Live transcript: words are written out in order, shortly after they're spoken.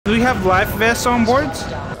we have life vests on board?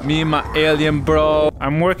 Me and my alien bro.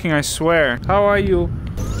 I'm working, I swear. How are you?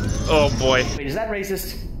 Oh boy. Wait, is that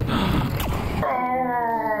racist?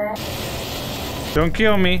 Don't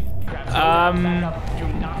kill me. Do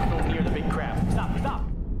not go near the big crab. Stop.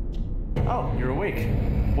 Oh, you're awake.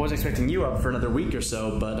 Was expecting you up for another week or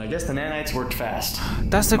so, but I guess the nanites worked fast.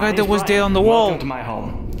 That's the guy that was there on the wall. Welcome to my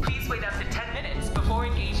home. Please wait up to 10 minutes before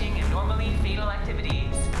engaging in normally fatal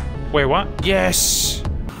activities. Wait, what? Yes!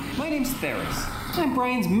 My name's Theris. I'm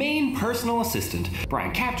Brian's main personal assistant.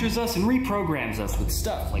 Brian captures us and reprograms us with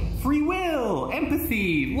stuff like free will,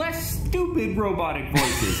 empathy, less stupid robotic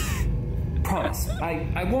voices. Promise,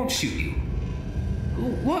 I won't shoot you.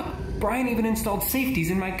 Look, Brian even installed safeties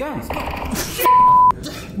in my guns.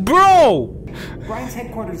 Bro! Brian's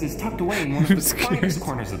headquarters is tucked away in one of the finest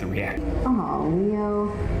corners of the reactor. Oh,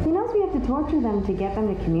 Leo. He knows we have to torture them to get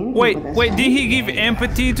them to communicate with us. Wait, did he give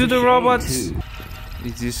empathy to the robots?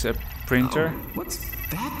 Is this a printer? Oh, what's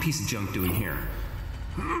that piece of junk doing here?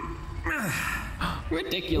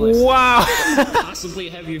 Ridiculous. Wow! Possibly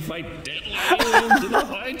have you fight deadly aliens in a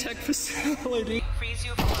high-tech facility. Freeze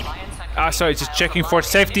you from reliance on Sorry, just checking for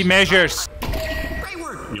safety measures. Great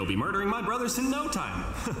work! You'll be murdering my brothers in no time.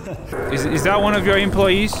 Is that one of your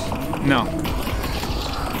employees? No.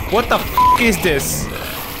 What the f is this?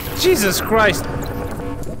 Jesus Christ!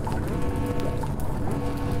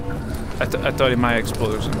 I thought it might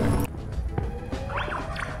explode or something.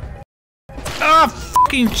 Ah,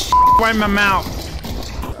 fucking shit! Why my mouth?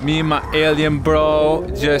 Me and my alien bro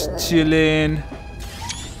just chilling.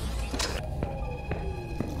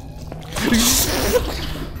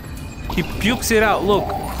 He pukes it out. Look.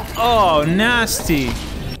 Oh, nasty.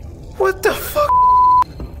 What the fuck?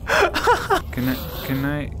 Can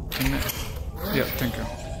I? Yeah, thank you.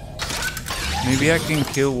 Maybe I can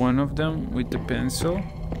kill one of them with the pencil.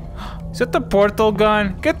 Is that the portal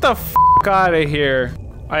gun? Get the f out of here.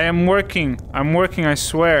 I am working. I'm working, I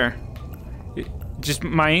swear. Just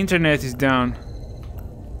my internet is down.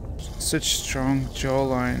 Such strong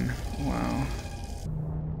jawline.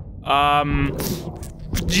 Wow.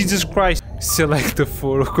 Jesus Christ. Select the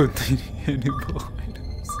photo containing animal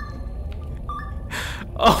items.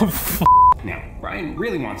 Oh, f. Now, Brian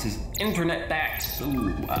really wants his internet back, so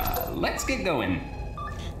let's get going.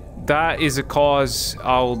 That is a cause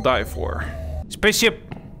I'll die for.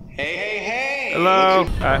 Spaceship! Hey! Hello!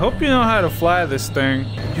 I hope you know how to fly this thing.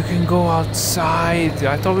 You can go outside.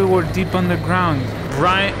 I thought we were deep underground.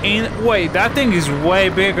 Brian, wait, that thing is way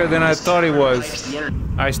bigger than I thought it was.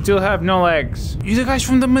 I still have no legs. You're the guys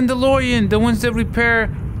from the Mandalorian, the ones that repair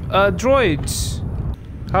droids.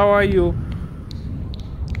 How are you?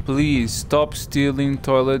 Please stop stealing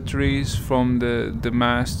toiletries from the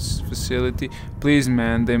mast's facility. Please,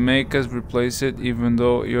 man, they make us replace it even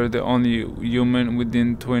though you're the only human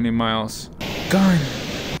within 20 miles. Gun!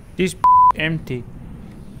 This empty.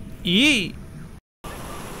 Yee!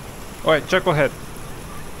 Alright, chucklehead.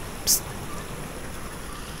 Psst.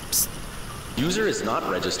 Psst. User is not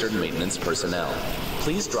registered maintenance personnel.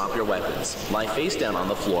 Please drop your weapons. Lie face down on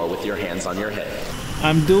the floor with your hands on your head.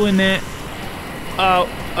 I'm doing it. Oh,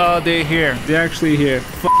 they're here. They're actually here.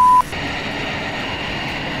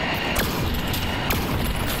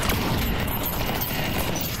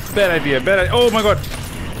 Bad idea, oh my god.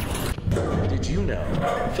 Did you know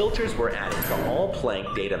filters were added to all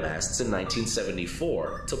Planck data masts in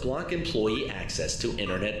 1974 to block employee access to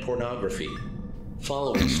internet pornography?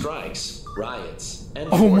 Following strikes, riots, and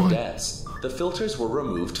 4 deaths, the filters were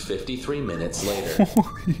removed 53 minutes later.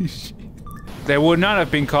 Holy shit. They would not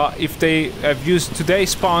have been caught if they have used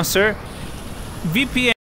today's sponsor,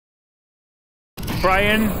 VPN.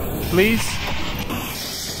 Brian, please.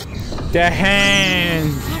 The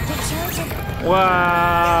hand.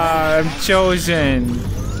 Wow, I'm chosen.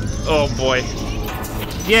 Oh boy.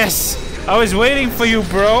 Yes, I was waiting for you,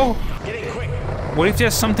 bro. Get in quick. What if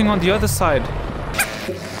there's something on the other side?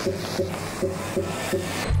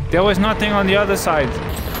 There was nothing on the other side.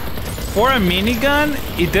 For a minigun,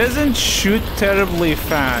 it doesn't shoot terribly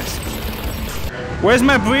fast. Where's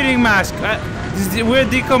my breathing mask? We're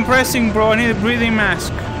decompressing, bro. I need a breathing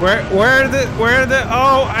mask. Where are the?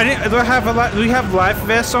 Oh, do we have life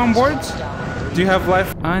vests on board? Do you have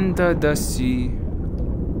life under the sea?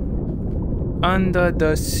 Under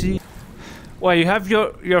the sea. Well, you have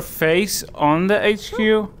your face on the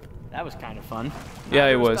HQ. That was kind of fun. Yeah,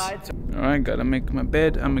 it was. Alright, gotta make my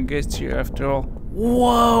bed. I'm a guest here after all.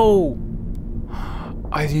 Whoa!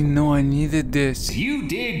 I didn't know I needed this. You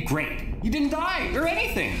did great. You didn't die or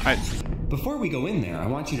anything. Before we go in there, I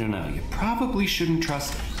want you to know you probably shouldn't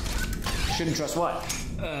trust... Shouldn't trust what?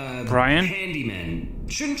 Brian? Handymen.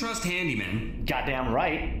 Shouldn't trust handymen. Goddamn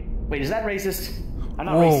right. Wait, is that racist? I'm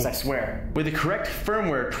not racist, I swear. With the correct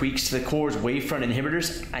firmware tweaks to the core's wavefront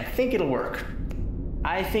inhibitors, I think it'll work.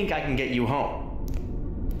 I think I can get you home.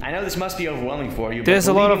 I know this must be overwhelming for you, there's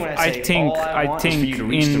but a lot of I think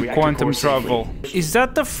in quantum travel. Is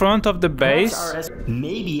that the front of the base?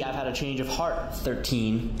 Maybe I've had a change of heart,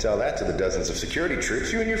 13. Tell that to the dozens of security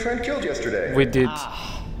troops you and your friend killed yesterday. We did.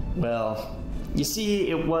 Well, you see,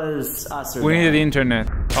 it was us or We them. needed the internet.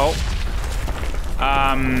 Oh.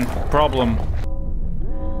 Problem.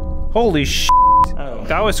 Holy sh**. Oh.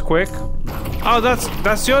 That was quick. Oh,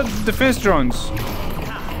 that's your defense drones.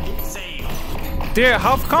 They're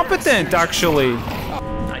half competent, actually.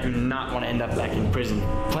 I do not want to end up back in prison.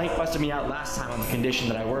 Plank busted me out last time on the condition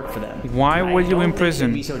that I work for them. Why were you in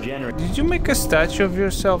prison? Be so generous. Did you make a statue of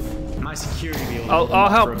yourself? My security will be able to I'll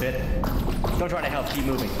help. for a bit. Don't try to help. Keep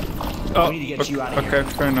moving. Oh, I need to get you out of here. okay,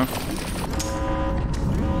 fair enough.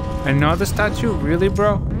 Another statue? Really,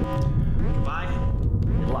 bro? Goodbye.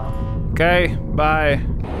 Good luck. Okay, bye.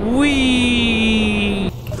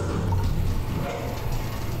 Whee!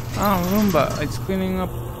 Oh, Roomba, it's cleaning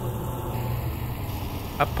up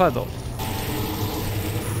a puddle.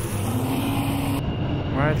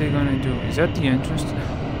 What are they gonna do? Is that the entrance?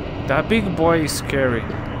 That big boy is scary.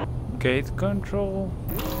 Gate control.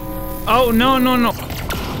 Oh, no, no, no.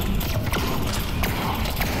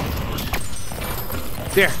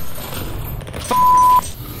 There.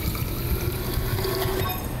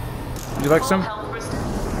 You like some?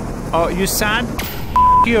 Oh, you sad?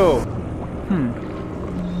 You.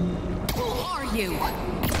 Who are you?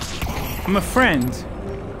 I'm a friend.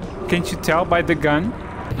 Can't you tell by the gun?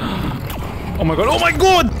 Oh my god, oh my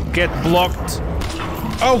god! Get blocked.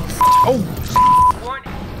 Oh, oh.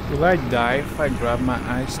 Will I die if I grab my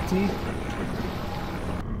iced tea?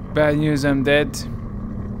 Bad news, I'm dead.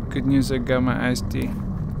 Good news, I got my iced tea.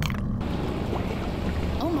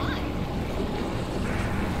 Oh my.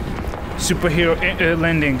 Superhero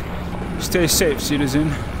landing. Stay safe,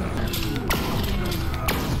 citizen.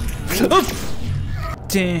 Oh!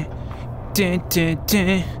 Dun, dun, dun,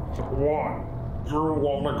 dun. What? You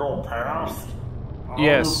wanna go past?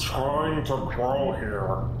 Yes. I'm trying to grow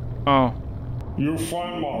here. Oh. You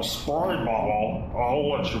find my spray bottle, I'll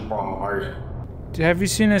let you buy. Have you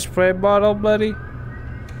seen a spray bottle, buddy?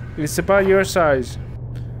 It's about your size.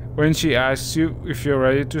 When she asks you if you're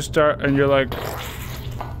ready to start and you're like,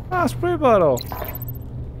 ah, spray bottle.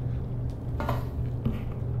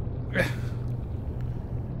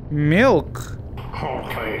 Milk.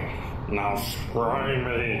 Okay, now spray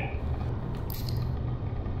me.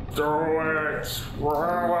 Do it, spray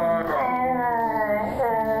it.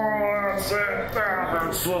 Oh, that's it,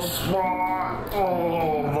 that's the spot.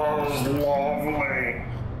 Oh, that is lovely.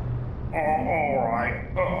 Alright,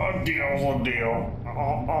 a deal's a deal.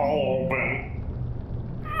 I'll open.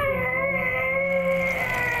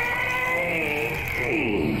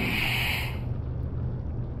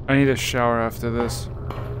 I need a shower after this.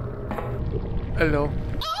 Hello.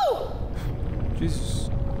 Oh! Jesus.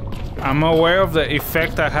 I'm aware of the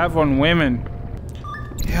effect I have on women.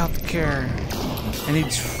 Healthcare. And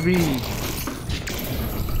it's free.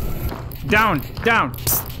 Down, down,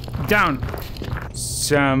 down.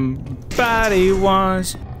 Somebody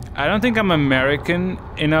wants. I don't think I'm American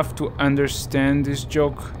enough to understand this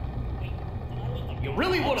joke. You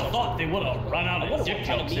really would have thought they would have run out of dip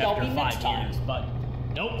jokes after 5 years, but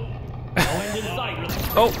nope. No end in sight, really.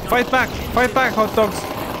 Oh, fight back, hot dogs.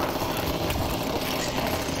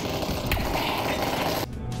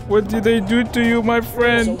 What did they do to you, my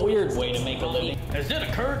friend? It's a weird way to make a living. Has it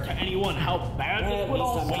occurred to anyone how bad this would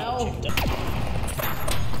all smell?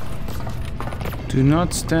 Do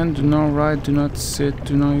not stand, do not ride, do not sit,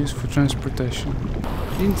 do not use for transportation.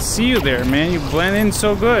 Didn't see you there, man. You blend in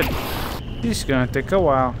so good. This is gonna take a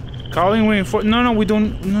while. Calling reinforce. No, no, we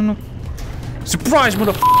don't. No, no. Surprise,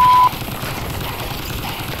 motherfucker!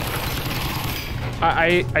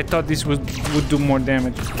 I thought this would do more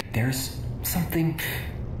damage. There's something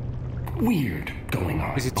weird going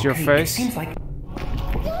on. Is it your face? It seems like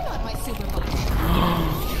You're not my supervisor.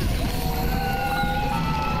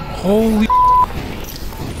 Holy.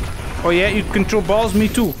 Oh yeah, you control balls? Me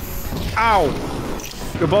too. Ow!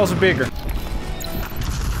 Your balls are bigger. I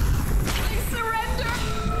surrender.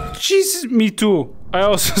 Jesus, me too. I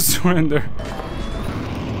also surrender.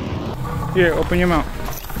 Here, open your mouth.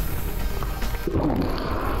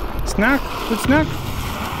 Snack? Good snack?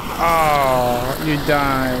 Oh, you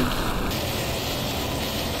died.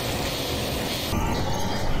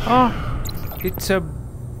 Oh, it's a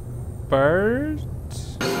bird?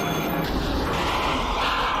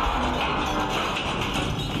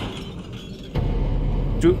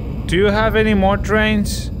 Do you have any more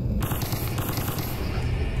trains?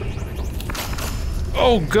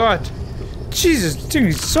 Oh god. Jesus, this thing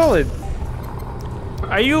is solid.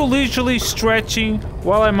 Are you literally stretching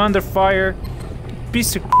while I'm under fire?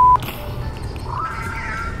 Piece of.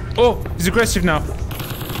 Oh, he's aggressive now.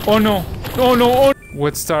 Oh no. Oh no. Oh.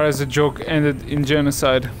 What started as a joke ended in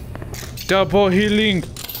genocide. Double healing.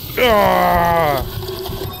 Ah!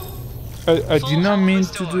 I did not mean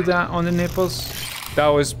to do that on the nipples. That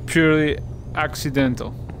was purely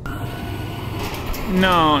accidental.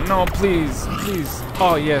 No, no, please, please.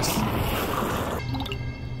 Oh, yes.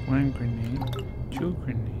 1 grenade, 2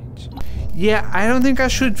 grenades. Yeah, I don't think I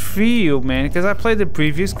should free you, man, because I played the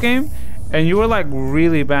previous game and you were like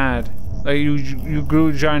really bad. Like you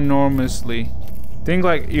grew ginormously. Think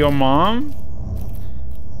like your mom,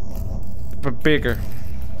 but bigger.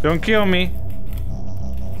 Don't kill me,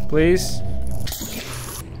 please.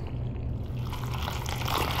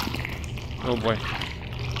 Oh boy.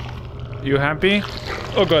 You happy?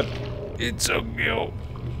 Oh god. It's so cute.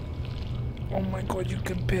 Oh my god, you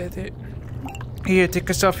can pet it. Here, take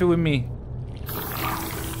a selfie with me.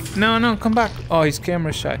 No, no, come back. Oh, he's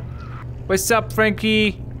camera shy. What's up,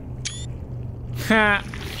 Frankie? Ha!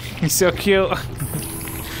 He's so cute.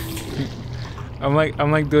 I'm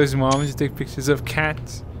like those moms who take pictures of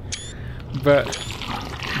cats, but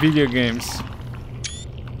video games.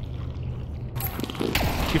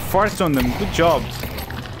 He farts on them. Good job.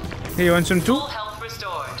 Hey, you want some too? Full health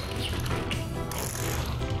restored.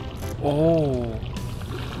 Oh.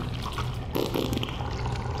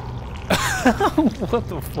 What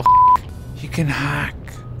the fuck? You can hack.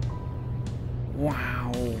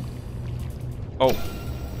 Wow. Oh.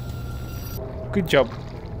 Good job.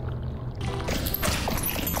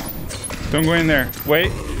 Don't go in there. Wait,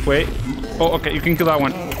 wait. Oh, okay, you can kill that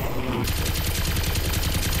one.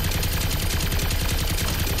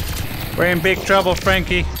 We're in big trouble,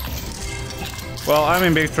 Frankie. Well, I'm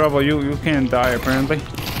in big trouble. You can't die, apparently.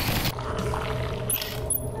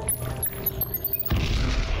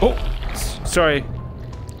 Oh, sorry.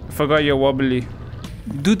 I forgot you're wobbly.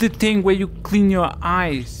 Do the thing where you clean your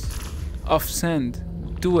eyes off sand.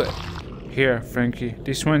 Do it. Here, Frankie.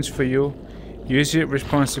 This one's for you. Use it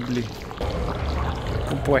responsibly.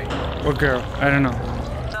 Good boy. Or girl. I don't know.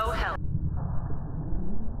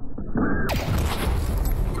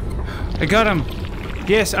 I got him.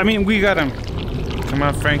 Yes, I mean, we got him. Come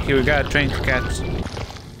on, Frankie. We gotta train the cats.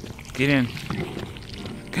 Get in.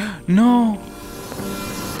 No.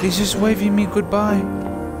 He's just waving me goodbye.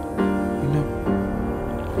 No.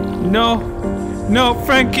 No. No,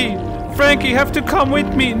 Frankie. Frankie, you have to come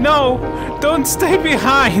with me. No. Don't stay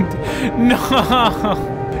behind. No.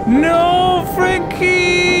 No, Frankie.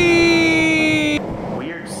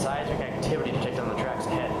 Weird seismic activity detected on the tracks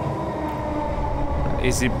ahead.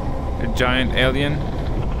 Is it a giant alien?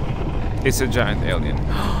 It's a giant alien.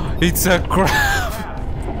 It's a crab.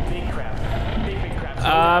 Big crab. Big crab.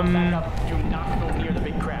 Back up. Do not go near the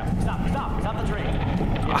big crab. Stop the train.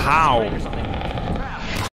 How?